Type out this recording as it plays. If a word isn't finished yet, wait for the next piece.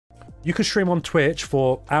You could stream on Twitch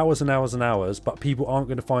for hours and hours and hours, but people aren't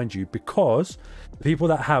going to find you because the people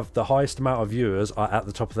that have the highest amount of viewers are at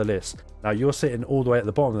the top of the list. Now you're sitting all the way at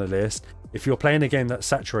the bottom of the list. If you're playing a game that's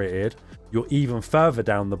saturated, you're even further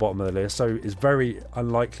down the bottom of the list, so it's very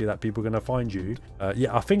unlikely that people are going to find you.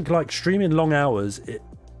 Yeah, I think like streaming long hours, it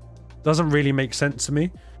doesn't really make sense to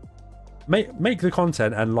me. Make the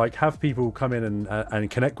content and like have people come in and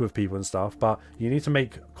connect with people and stuff, but you need to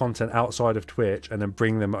make content outside of Twitch and then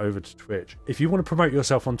bring them over to Twitch. If you want to promote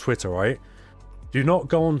yourself on Twitter, right, do not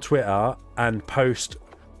go on Twitter and post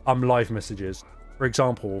live messages. For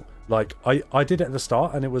example, like I did it at the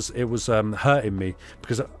start, and it was hurting me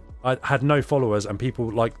because I had no followers, and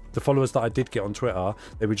people, like the followers that I did get on Twitter,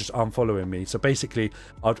 they were just unfollowing me. So basically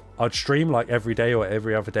I'd stream like every day or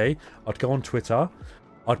every other day. I'd go on Twitter,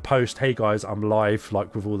 I'd post, hey guys, I'm live,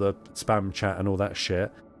 like with all the spam chat and all that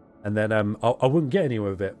shit, and then I wouldn't get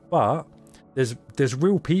anywhere with it. But there's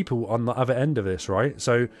real people on the other end of this, right?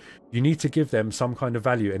 So you need to give them some kind of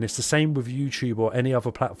value, and it's the same with YouTube or any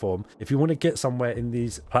other platform. If you want to get somewhere in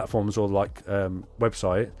these platforms or like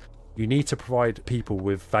website, you need to provide people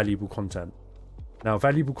with valuable content. Now,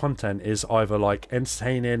 valuable content is either like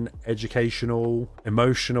entertaining, educational,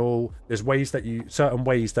 emotional. There's certain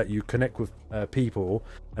ways that you connect with people,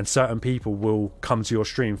 and certain people will come to your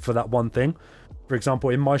stream for that one thing. For example,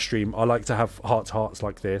 in my stream, I like to have hearts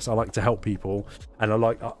like this. I like to help people, and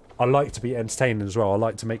I like to be entertaining as well. I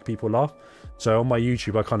like to make people laugh. So on my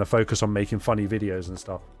YouTube, I kind of focus on making funny videos and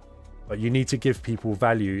stuff. But you need to give people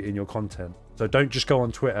value in your content. So don't just go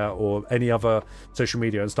on Twitter or any other social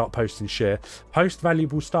media and start posting shit. Post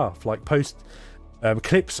valuable stuff, like post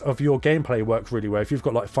clips of your gameplay work really well. If you've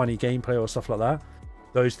got like funny gameplay or stuff like that,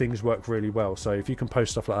 those things work really well. So if you can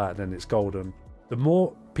post stuff like that, then it's golden. The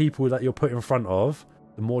more people that you're put in front of,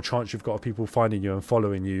 the more chance you've got of people finding you and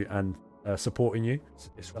following you and supporting you.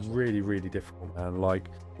 It's really, really difficult, man. Like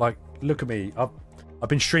look at me. I've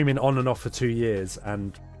been streaming on and off for 2 years,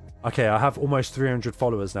 and okay, I have almost 300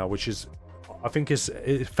 followers now, which is, I think is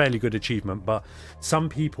a fairly good achievement. But some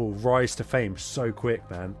people rise to fame so quick,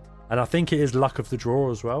 man, and I think it is luck of the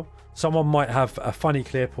draw as well. Someone might have a funny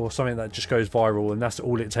clip or something that just goes viral, and that's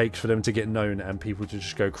all it takes for them to get known and people to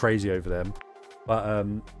just go crazy over them. But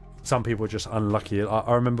some people are just unlucky.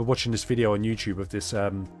 I remember watching this video on YouTube of this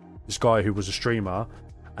this guy who was a streamer,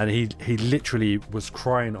 and he literally was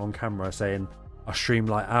crying on camera saying, I stream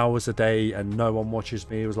like hours a day and no one watches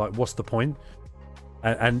me. It was like, what's the point?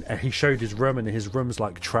 And he showed his room, and his room's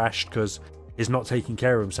like trashed because he's not taking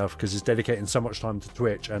care of himself, because he's dedicating so much time to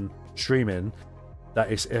Twitch and streaming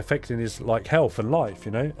that it's affecting his like health and life,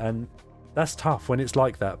 you know. And that's tough when it's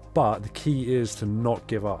like that. But the key is to not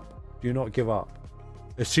give up. Do not give up.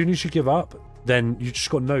 As soon as you give up, then you just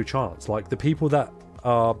got no chance. Like the people that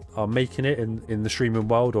are making it in the streaming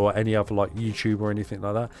world or any other like YouTube or anything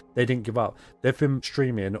like that, they didn't give up. They've been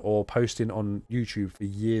streaming or posting on YouTube for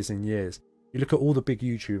years and years. You look at all the big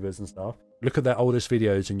YouTubers and stuff, look at their oldest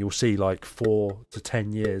videos, and you'll see like 4 to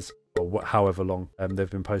 10 years or however long they've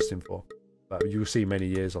been posting for. But you'll see many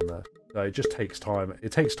years on there. So it just takes time.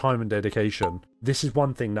 It takes time and dedication. This is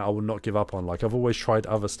one thing that I will not give up on. Like I've always tried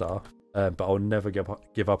other stuff, but I'll never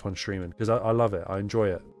give up on streaming because I love it. I enjoy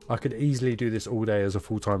it. I could easily do this all day as a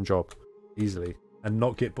full-time job, easily, and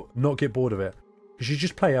not get bored of it. Because you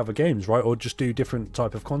just play other games, right? Or just do different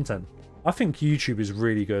type of content. I think YouTube is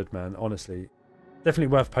really good, man. Honestly, definitely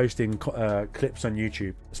worth posting clips on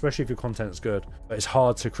YouTube, especially if your content's good. But it's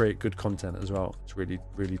hard to create good content as well. It's really,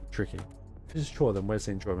 really tricky. If it's a chore, then where's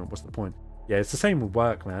the enjoyment? What's the point? Yeah, it's the same with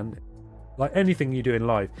work, man. Like anything you do in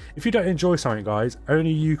life, if you don't enjoy something, guys,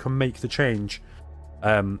 only you can make the change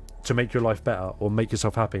to make your life better or make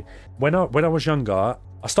yourself happy. When I was younger,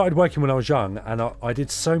 I started working when I was young, and I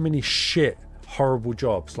did so many shit, horrible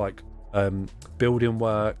jobs, like building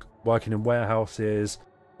work, working in warehouses,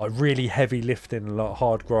 like really heavy lifting, a lot of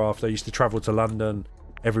hard graft. I used to travel to London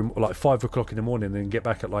every like 5 o'clock in the morning and get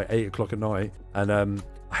back at like 8 o'clock at night, and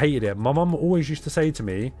I hated it. My mum always used to say to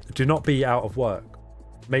me, do not be out of work.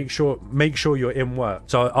 Make sure you're in work.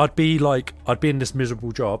 So I'd be in this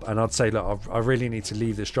miserable job, and I'd say, look, I really need to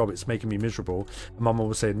leave this job, it's making me miserable. And my mum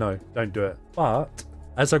would say, no, don't do it. But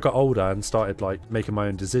as I got older and started like making my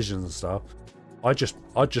own decisions and stuff, I'd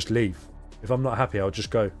just leave. If I'm not happy, I'll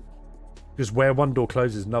just go. Because where one door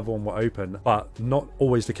closes, another one will open. But not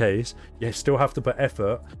always the case. You still have to put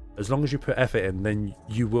effort. As long as you put effort in, then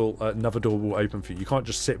you will another door will open for you. You can't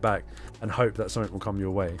just sit back and hope that something will come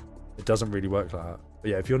your way. It doesn't really work like that.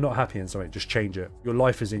 But yeah, if you're not happy in something, just change it. Your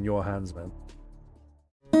life is in your hands, man.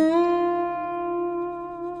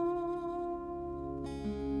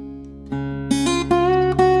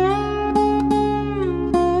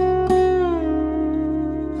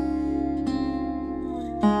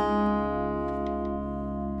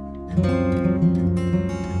 bye.